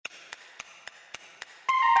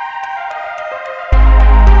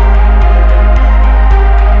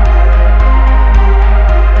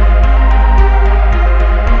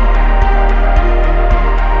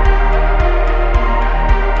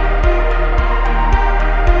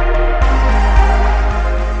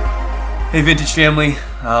Hey Vintage family,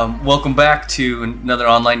 welcome back to another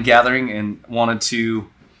online gathering, and wanted to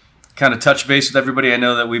kind of touch base with everybody. I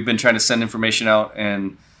know that we've been trying to send information out,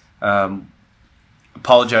 and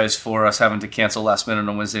apologize for us having to cancel last minute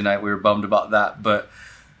on Wednesday night. We were bummed about that, but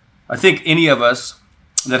I think any of us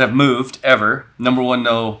that have moved ever, number one,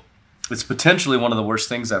 know it's potentially one of the worst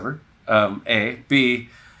things ever, A. B,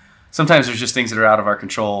 sometimes there's just things that are out of our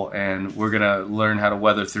control, and we're going to learn how to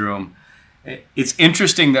weather through them. It's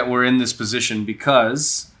interesting that we're in this position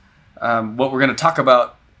because what we're going to talk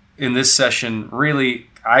about in this session really,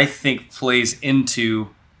 I think, plays into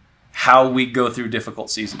how we go through difficult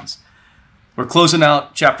seasons. We're closing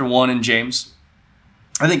out chapter 1 in James.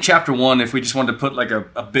 I think chapter 1, if we just wanted to put like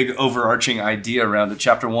a big overarching idea around it,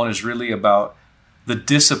 chapter 1 is really about the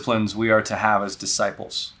disciplines we are to have as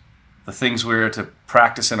disciples, the things we are to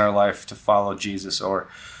practice in our life to follow Jesus. Or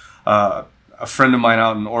a friend of mine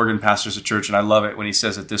out in Oregon pastors a church, and I love it when he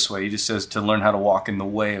says it this way. He just says to learn how to walk in the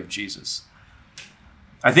way of Jesus.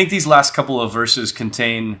 I think these last couple of verses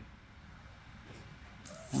contain,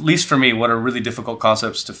 at least for me, what are really difficult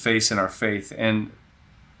concepts to face in our faith, and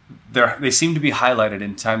they seem to be highlighted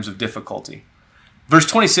in times of difficulty. Verse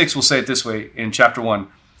 26 will say it this way in chapter 1.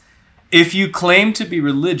 If you claim to be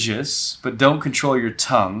religious but don't control your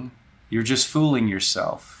tongue, you're just fooling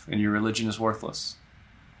yourself, and your religion is worthless.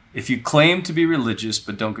 If you claim to be religious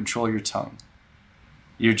but don't control your tongue,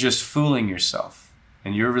 you're just fooling yourself,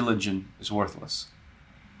 and your religion is worthless.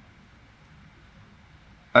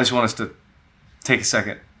 I just want us to take a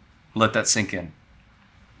second, let that sink in.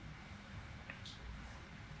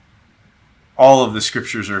 All of the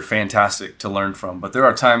scriptures are fantastic to learn from, but there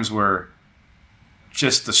are times where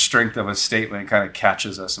just the strength of a statement kind of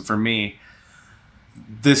catches us. And for me,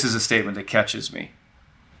 this is a statement that catches me.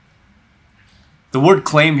 The word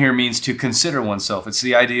claim here means to consider oneself. It's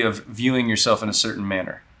the idea of viewing yourself in a certain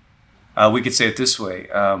manner. We could say it this way.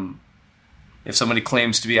 If somebody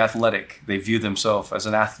claims to be athletic, they view themselves as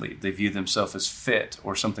an athlete. They view themselves as fit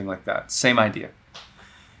or something like that. Same idea.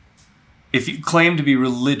 If you claim to be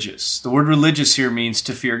religious, the word religious here means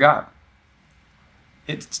to fear God.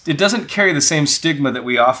 It doesn't carry the same stigma that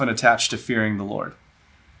we often attach to fearing the Lord.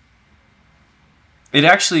 It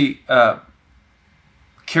actually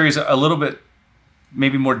carries a little bit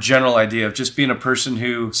maybe more general idea of just being a person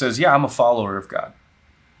who says, yeah, I'm a follower of God.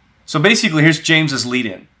 So basically, here's James's lead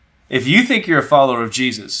in. If you think you're a follower of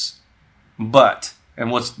Jesus, but, and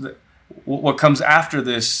what comes after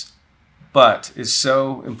this but is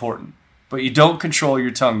so important, but you don't control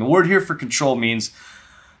your tongue. The word here for control means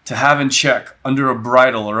to have in check, under a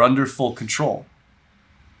bridle or under full control.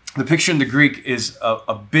 The picture in the Greek is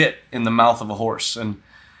a bit in the mouth of a horse. And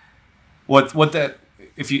what that,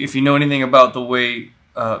 if you know anything about the way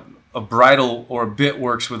a bridle or a bit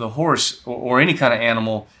works with a horse or any kind of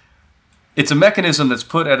animal, it's a mechanism that's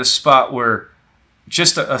put at a spot where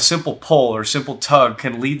just a simple pull or simple tug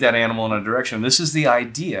can lead that animal in a direction. This is the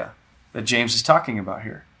idea that James is talking about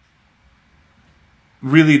here.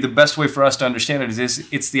 Really, the best way for us to understand it is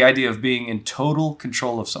it's the idea of being in total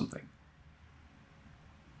control of something.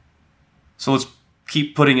 So let's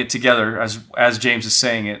keep putting it together as James is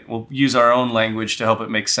saying it. We'll use our own language to help it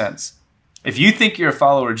make sense. If you think you're a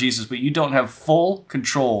follower of Jesus, but you don't have full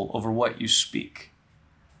control over what you speak,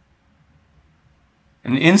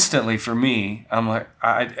 and instantly for me, I'm like,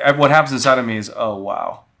 what happens inside of me is, oh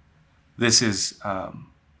wow, this is a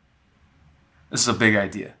big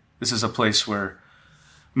idea. This is a place where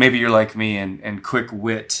maybe you're like me and quick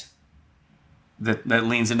wit that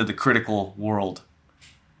leans into the critical world.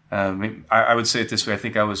 I would say it this way. I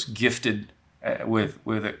think I was gifted with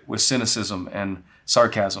cynicism and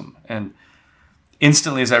sarcasm. And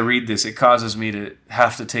instantly as I read this, it causes me to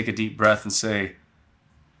have to take a deep breath and say,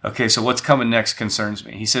 okay, so what's coming next concerns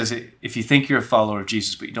me. He says, if you think you're a follower of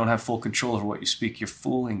Jesus, but you don't have full control over what you speak, you're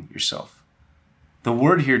fooling yourself. The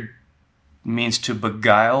word here means to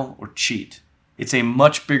beguile or cheat. It's a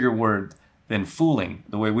much bigger word than fooling,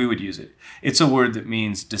 the way we would use it. It's a word that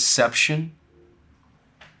means deception,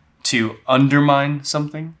 to undermine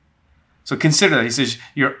something. So consider that. He says,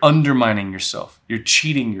 you're undermining yourself. You're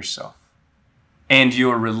cheating yourself. And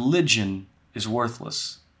your religion is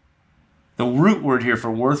worthless. The root word here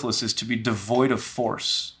for worthless is to be devoid of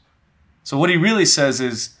force. So what he really says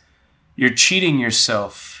is, you're cheating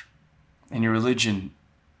yourself and your religion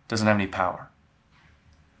doesn't have any power.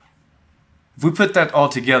 If we put that all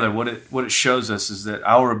together, what it shows us is that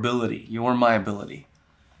our ability, your and my ability,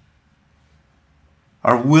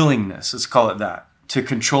 our willingness, let's call it that, to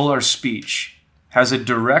control our speech has a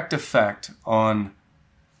direct effect on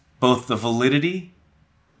both the validity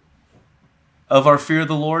of our fear of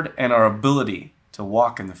the Lord and our ability to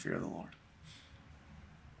walk in the fear of the Lord.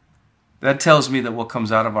 that tells me that what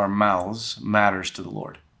comes out of our mouths matters to the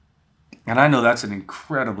Lord. And I know that's an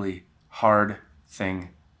incredibly hard thing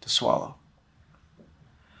to swallow.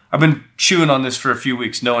 I've been chewing on this for a few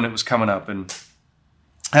weeks, knowing it was coming up, and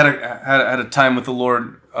had a time with the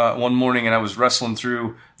Lord one morning, and I was wrestling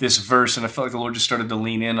through this verse, and I felt like the Lord just started to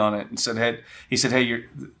lean in on it and said, "Hey,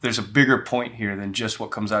 there's a bigger point here than just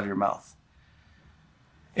what comes out of your mouth."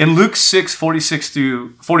 In Luke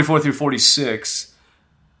 6:44 through 46,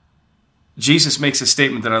 Jesus makes a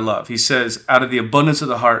statement that I love. He says, "Out of the abundance of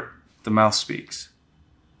the heart, the mouth speaks."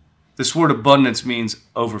 This word abundance means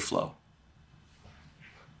overflow.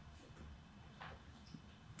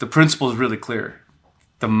 The principle is really clear.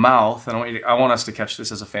 The mouth, and I want us to catch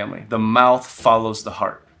this as a family, the mouth follows the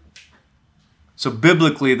heart. So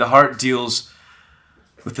biblically, the heart deals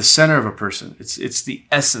with the center of a person. It's the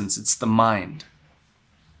essence, it's the mind.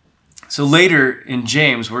 So later in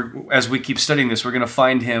James, as we keep studying this, we're going to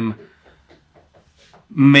find him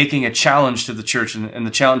making a challenge to the church, and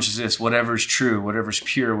the challenge is this: whatever is true, whatever is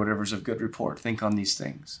pure, whatever is of good report, think on these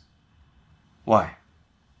things. Why?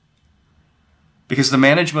 Because the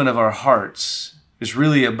management of our hearts is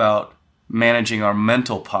really about managing our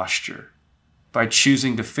mental posture by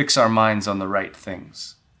choosing to fix our minds on the right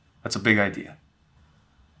things. That's a big idea.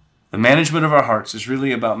 The management of our hearts is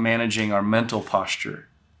really about managing our mental posture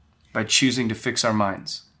by choosing to fix our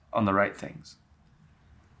minds on the right things.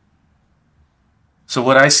 So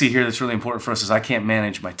what I see here that's really important for us is I can't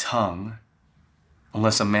manage my tongue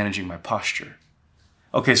unless I'm managing my posture.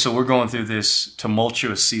 Okay, so we're going through this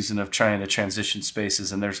tumultuous season of trying to transition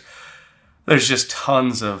spaces, and there's just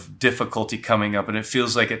tons of difficulty coming up, and it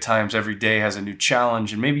feels like at times every day has a new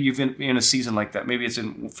challenge. And maybe you've been in a season like that. Maybe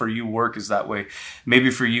for you, work is that way. Maybe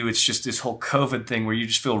for you, it's just this whole COVID thing where you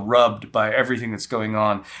just feel rubbed by everything that's going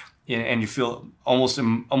on, and you feel almost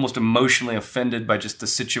emotionally offended by just the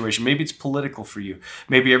situation. Maybe it's political for you.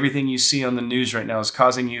 Maybe everything you see on the news right now is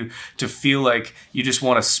causing you to feel like you just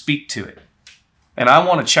want to speak to it. And I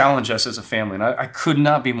want to challenge us as a family, and I could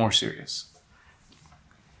not be more serious.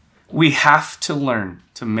 We have to learn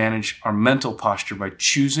to manage our mental posture by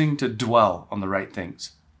choosing to dwell on the right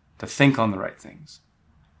things, to think on the right things.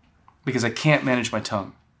 Because I can't manage my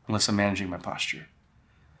tongue unless I'm managing my posture.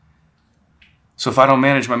 So if I don't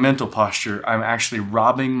manage my mental posture, I'm actually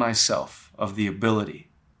robbing myself of the ability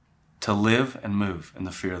to live and move in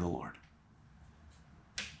the fear of the Lord.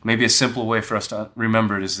 Maybe a simple way for us to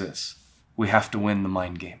remember it is this: we have to win the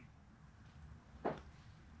mind game.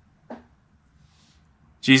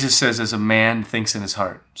 Jesus says, as a man thinks in his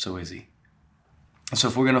heart, so is he. And so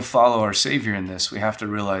if we're going to follow our Savior in this, we have to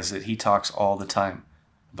realize that he talks all the time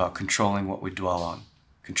about controlling what we dwell on,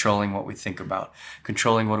 controlling what we think about,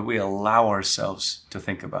 controlling what we allow ourselves to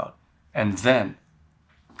think about, and then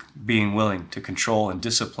being willing to control and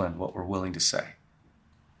discipline what we're willing to say.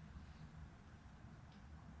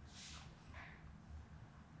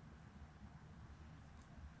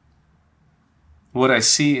 What I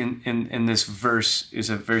see in this verse is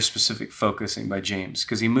a very specific focusing by James,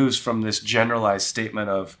 because he moves from this generalized statement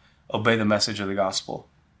of obey the message of the gospel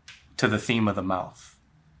to the theme of the mouth.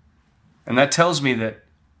 And that tells me that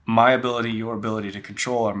my ability, your ability to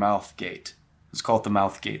control our mouth gate, let's call it the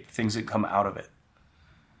mouth gate, the things that come out of it.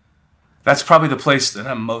 That's probably the place that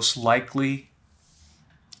I'm most likely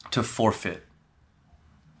to forfeit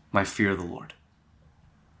my fear of the Lord.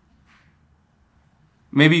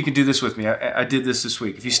 Maybe you can do this with me. I did this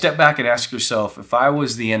week. If you step back and ask yourself, if I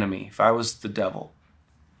was the enemy, if I was the devil,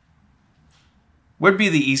 where'd be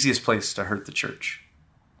the easiest place to hurt the church?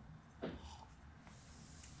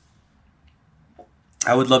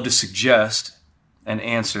 I would love to suggest an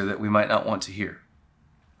answer that we might not want to hear.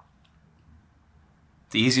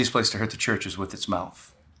 The easiest place to hurt the church is with its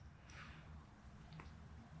mouth.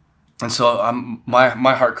 And so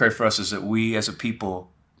my heart cry for us is that we as a people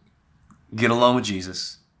get alone with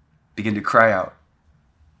Jesus, begin to cry out,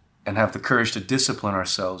 and have the courage to discipline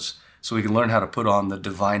ourselves so we can learn how to put on the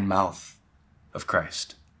divine mouth of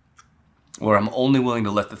Christ, where I'm only willing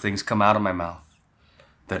to let the things come out of my mouth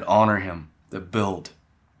that honor him, that build.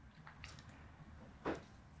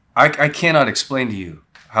 I cannot explain to you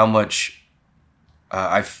how much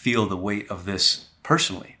I feel the weight of this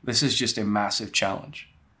personally. This is just a massive challenge.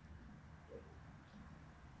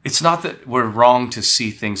 It's not that we're wrong to see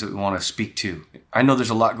things that we want to speak to. I know there's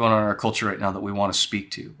a lot going on in our culture right now that we want to speak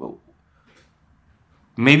to, but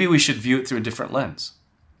maybe we should view it through a different lens.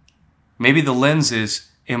 Maybe the lens is,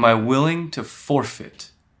 am I willing to forfeit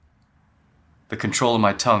the control of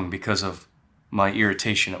my tongue because of my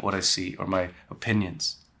irritation at what I see or my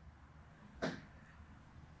opinions?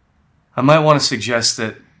 I might want to suggest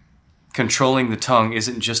that controlling the tongue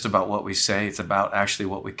isn't just about what we say, it's about actually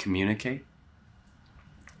what we communicate.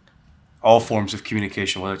 All forms of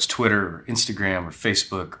communication, whether it's Twitter or Instagram or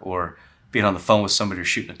Facebook or being on the phone with somebody or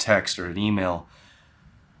shooting a text or an email,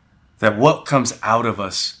 that what comes out of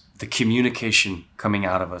us, the communication coming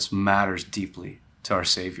out of us, matters deeply to our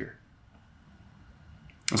Savior.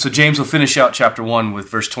 And so James will finish out chapter 1 with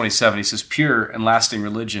verse 27. He says, pure and lasting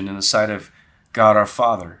religion in the sight of God our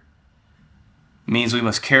Father means we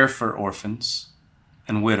must care for orphans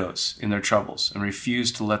and widows in their troubles and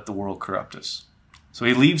refuse to let the world corrupt us. So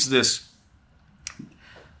he leaves this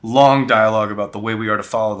long dialogue about the way we are to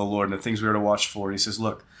follow the Lord and the things we are to watch for. And he says,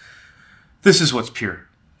 look, this is what's pure.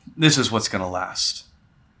 This is what's going to last.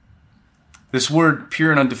 This word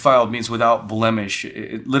pure and undefiled means without blemish.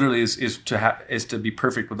 It literally is to be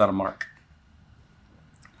perfect without a mark.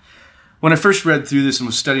 When I first read through this and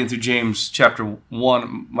was studying through James chapter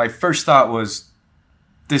 1, my first thought was,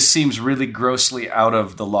 this seems really grossly out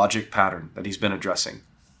of the logic pattern that he's been addressing.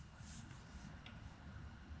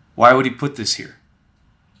 Why would he put this here?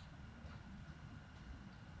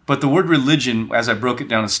 But the word religion, as I broke it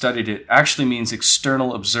down and studied it, actually means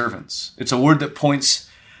external observance. It's a word that points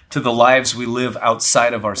to the lives we live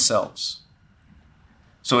outside of ourselves.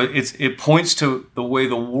 So it points to the way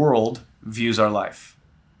the world views our life.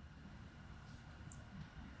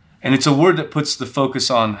 And it's a word that puts the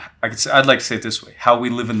focus on, I'd like to say it this way, how we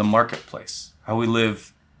live in the marketplace, how we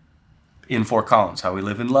live in Fort Collins, how we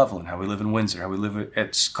live in Loveland, how we live in Windsor, how we live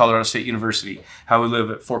at Colorado State University, how we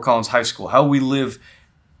live at Fort Collins High School, how we live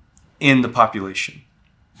in the population.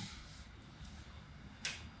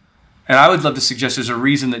 And I would love to suggest there's a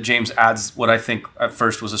reason that James adds what I think at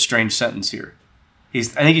first was a strange sentence here. I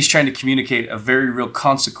think he's trying to communicate a very real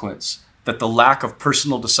consequence that the lack of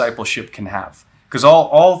personal discipleship can have. Because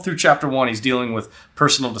all through chapter 1, he's dealing with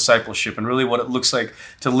personal discipleship and really what it looks like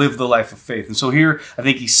to live the life of faith. And so here, I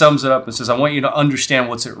think he sums it up and says, I want you to understand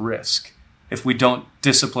what's at risk if we don't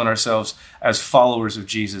discipline ourselves as followers of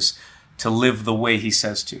Jesus to live the way he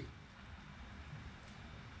says to.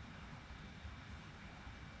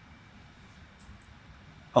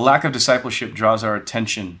 A lack of discipleship draws our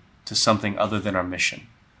attention to something other than our mission.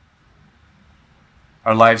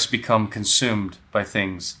 Our lives become consumed by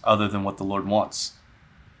things other than what the Lord wants.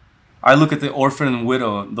 I look at the orphan and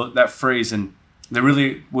widow, that phrase, and they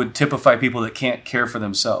really would typify people that can't care for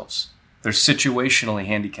themselves. They're situationally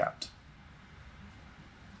handicapped.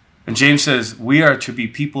 And James says we are to be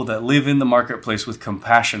people that live in the marketplace with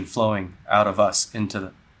compassion flowing out of us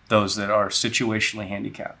into those that are situationally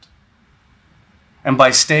handicapped. And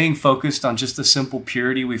by staying focused on just the simple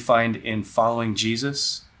purity we find in following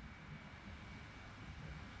Jesus,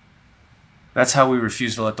 that's how we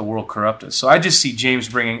refuse to let the world corrupt us. So I just see James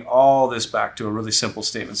bringing all this back to a really simple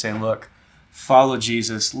statement, saying, look, follow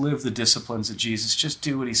Jesus, live the disciplines of Jesus, just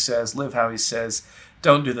do what he says, live how he says,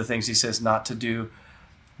 don't do the things he says not to do.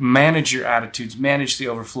 Manage your attitudes, manage the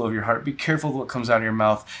overflow of your heart, be careful of what comes out of your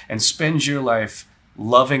mouth, and spend your life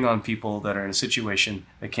loving on people that are in a situation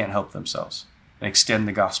that can't help themselves. And extend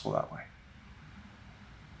the gospel that way.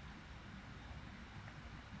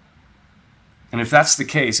 And if that's the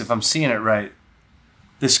case, if I'm seeing it right,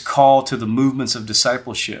 this call to the movements of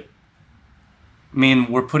discipleship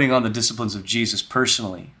mean we're putting on the disciplines of Jesus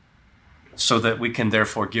personally so that we can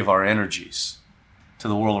therefore give our energies to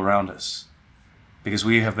the world around us because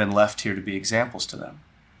we have been left here to be examples to them.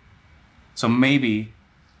 So maybe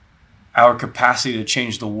our capacity to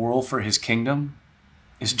change the world for his kingdom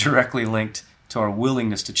is directly linked to our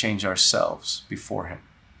willingness to change ourselves before him.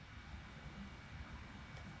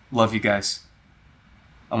 Love you guys.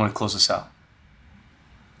 I'm going to close this out.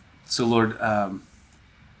 So Lord, I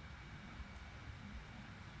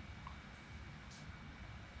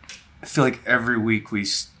feel like every week we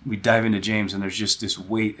dive into James and there's just this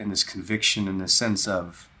weight and this conviction and this sense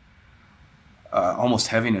of almost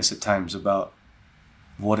heaviness at times about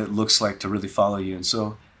what it looks like to really follow you. And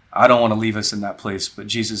so I don't want to leave us in that place, but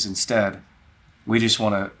Jesus, instead, we just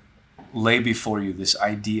want to lay before you this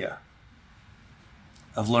idea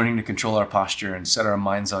of learning to control our posture and set our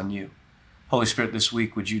minds on you. Holy Spirit, this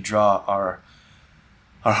week, would you draw our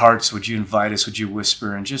hearts? Would you invite us? Would you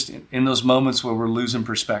whisper? And just in those moments where we're losing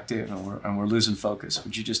perspective and we're losing focus,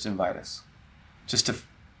 would you just invite us just to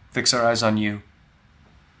fix our eyes on you,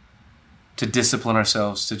 to discipline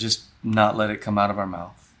ourselves, to just not let it come out of our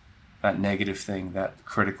mouth, that negative thing, that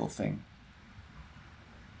critical thing.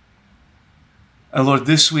 And Lord,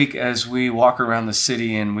 this week as we walk around the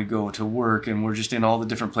city and we go to work and we're just in all the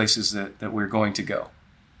different places that we're going to go,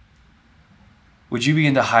 would you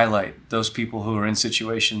begin to highlight those people who are in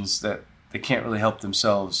situations that they can't really help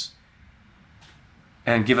themselves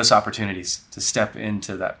and give us opportunities to step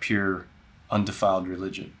into that pure, undefiled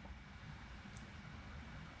religion.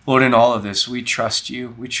 Lord, in all of this, we trust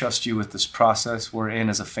you. We trust you with this process we're in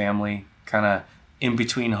as a family, kind of in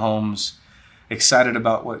between homes, excited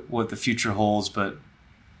about what the future holds, but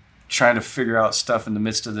trying to figure out stuff in the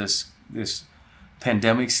midst of this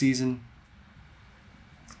pandemic season.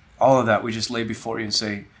 All of that we just lay before you and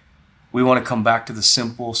say, we want to come back to the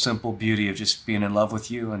simple beauty of just being in love with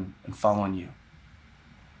you and following you.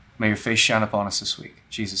 May your face shine upon us this week.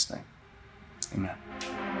 In Jesus' name, amen.